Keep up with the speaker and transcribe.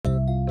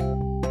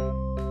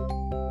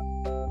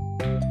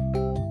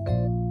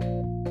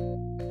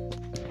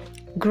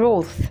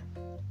growth,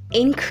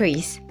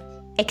 increase,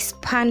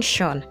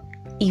 expansion,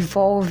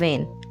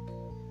 evolving.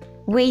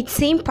 We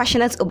seem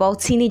passionate about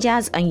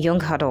teenagers and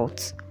young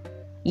adults.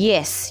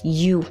 Yes,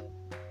 you.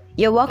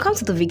 You're welcome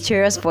to the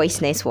Victorious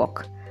Voice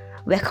Network.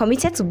 We're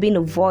committed to being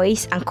a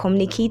voice and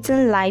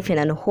communicating life in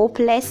a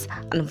hopeless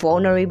and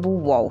vulnerable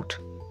world.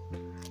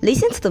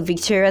 Listen to the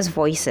Victorious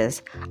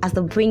Voices as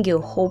they bring you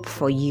hope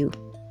for you.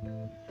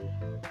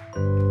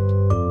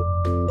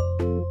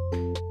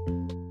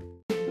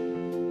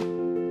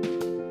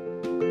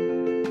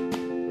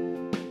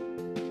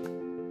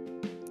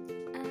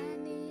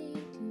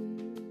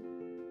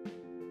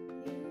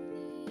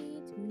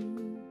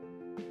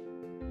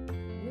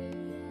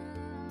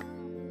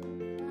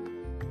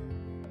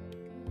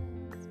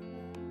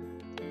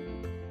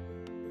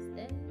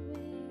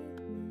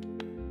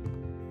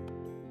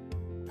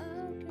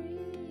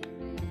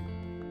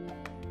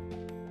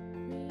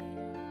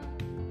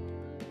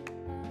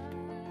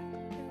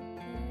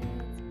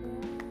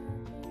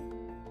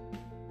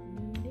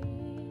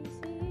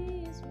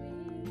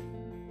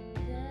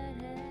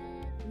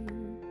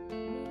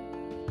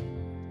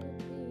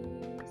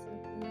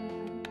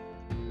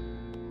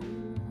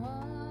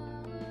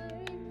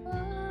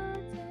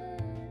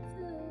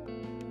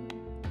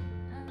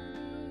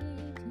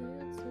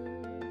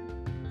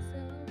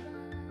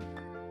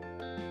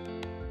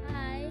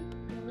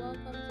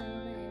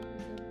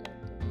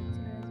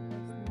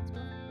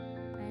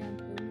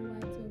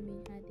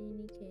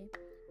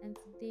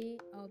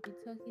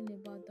 Talking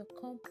about the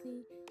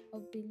company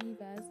of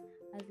believers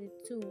as a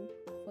tool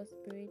for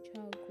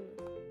spiritual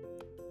growth.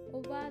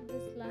 Over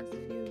these last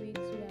few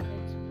weeks, we have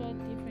explored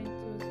different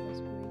tools for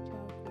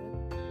spiritual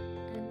growth,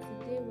 and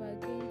today we are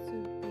going to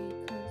be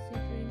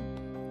considering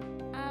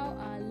how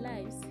our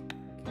lives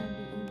can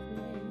be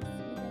influenced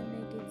either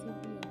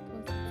negatively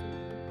or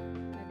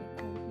positively by the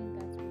company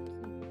that we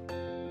keep.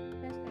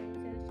 1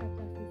 Corinthians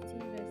chapter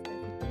 15 verse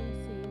 33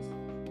 says,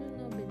 "Do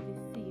not be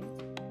deceived,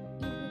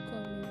 evil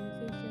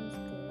communications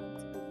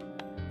corrupt good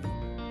manners."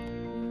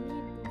 We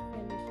need good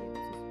fellowship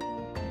to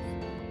spur us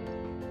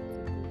on to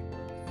good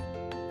works.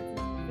 It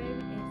is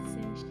very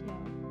essential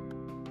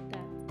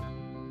that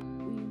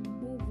we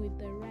move with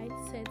the right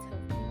set of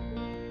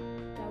people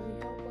that will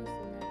help us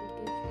to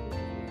navigate through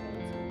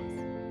difficult times.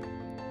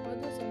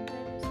 Although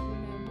sometimes we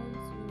might want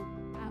to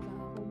have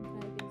our own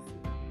privacy,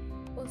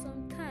 but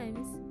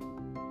sometimes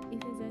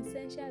it is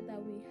essential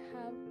that we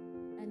have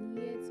an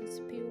ear to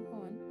spill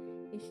on,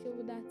 a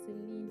shoulder to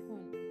lean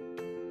on.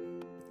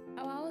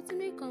 Our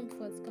ultimate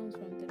comfort comes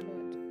from the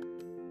Lord.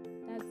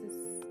 That is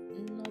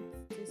not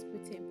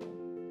disputable.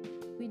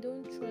 We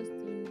don't trust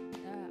in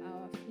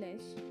our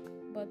flesh,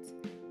 but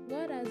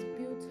God has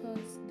built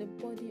us the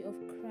body of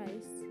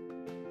Christ,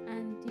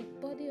 and the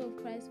body of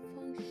Christ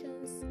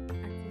functions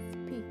at its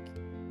peak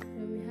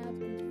when we have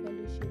good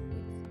fellowship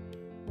with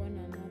one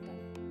another,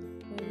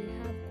 when we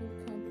have good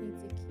company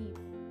to keep,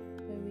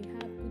 when we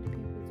have good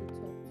people to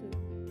talk to,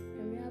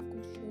 when we have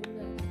good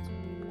shoulders to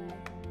rely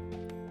on.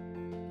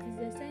 It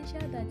is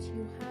essential that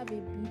you have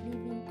a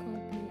believing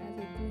company as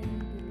a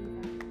growing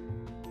believer.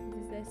 It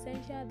is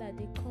essential that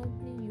the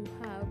company you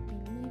have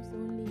believes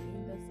only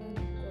in the Son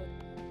of God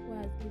who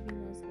has given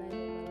us life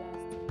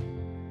everlasting.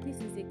 This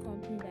is a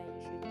company that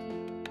you should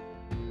keep.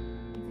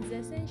 It is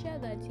essential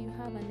that you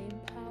have an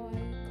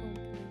empowering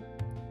company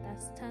that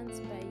stands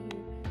by you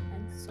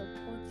and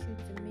supports you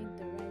to make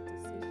the right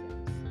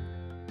decisions.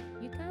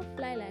 You can't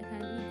fly like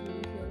an eagle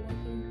if you're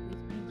working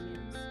with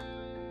pigeons.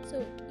 So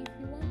if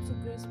you want to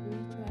grow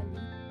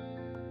spiritually,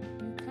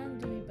 you can't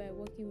do it by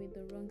working with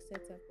the wrong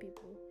set of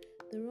people.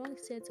 The wrong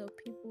set of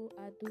people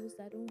are those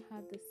that don't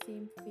have the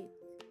same faith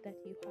that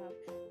you have.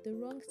 The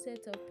wrong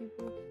set of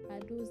people are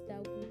those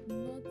that would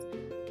not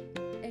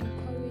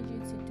encourage you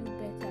to do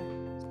better.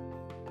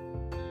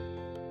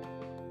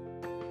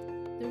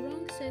 The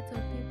wrong set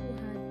of people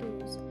are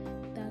those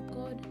that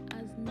God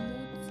has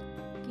not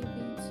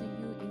given to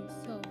you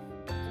himself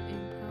to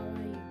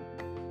empower you.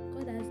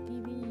 God has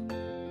given you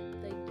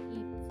the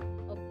gift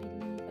of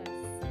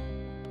believers,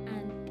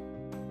 and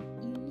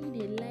you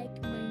need a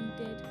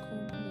like-minded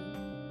company,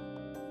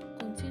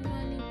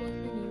 continually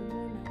working in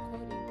one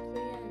accord in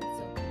prayer and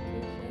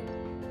supplication,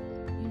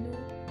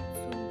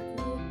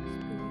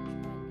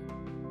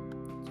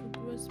 to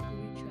grow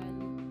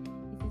spiritually.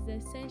 It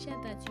is essential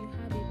that you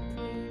have a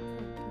praying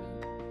company.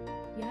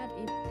 You have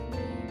a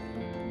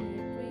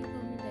praying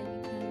company that you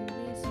can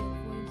raise your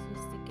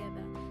voices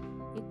together,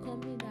 a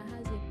company that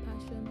has a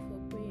passion for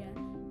prayer,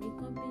 a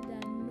company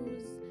that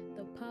knows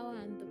the power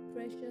and the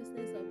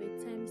preciousness of a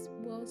time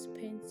well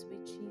spent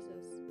with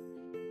Jesus.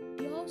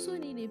 You also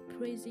need a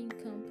praising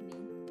company.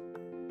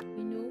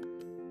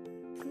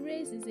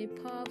 Praise is a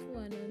powerful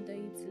and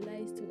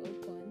underutilized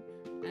weapon,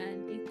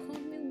 and a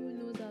company who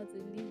knows how to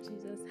lift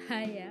Jesus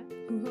higher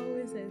will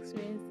always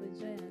experience the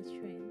joy and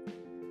strength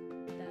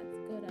that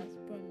God has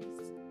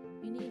promised.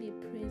 You need a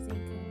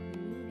praising company.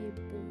 You need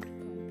a bold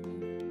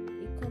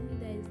company, a company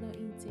that is not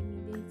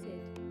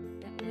intimidated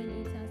that when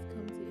it has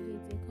come to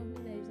hate, a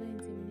company that is not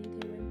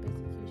intimidated when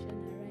persecution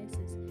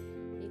arises,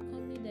 a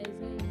company that is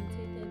not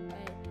intimidated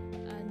by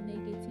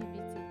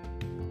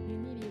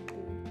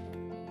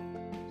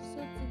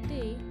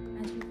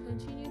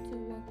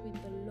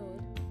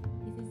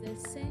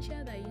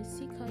you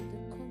seek out the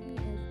company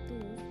of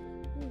those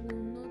who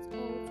will not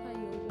alter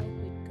your walk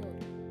with God,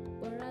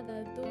 but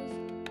rather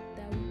those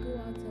that will go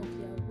out of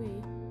their way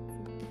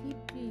to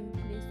keep you in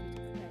place with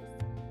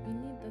Christ. You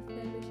need the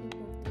fellowship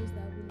of those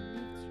that will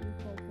lift you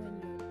up when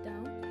you're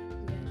down,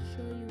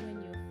 reassure you when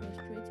you're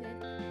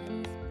frustrated,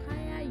 and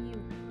inspire you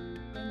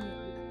when you're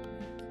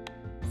overwhelmed.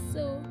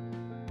 So,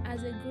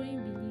 as a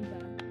growing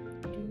believer,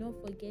 do not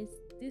forget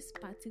this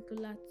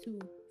particular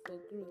tool for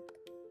growth,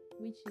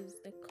 which is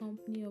the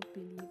company of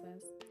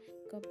believers.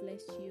 God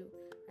bless you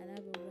and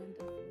have a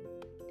wonderful day.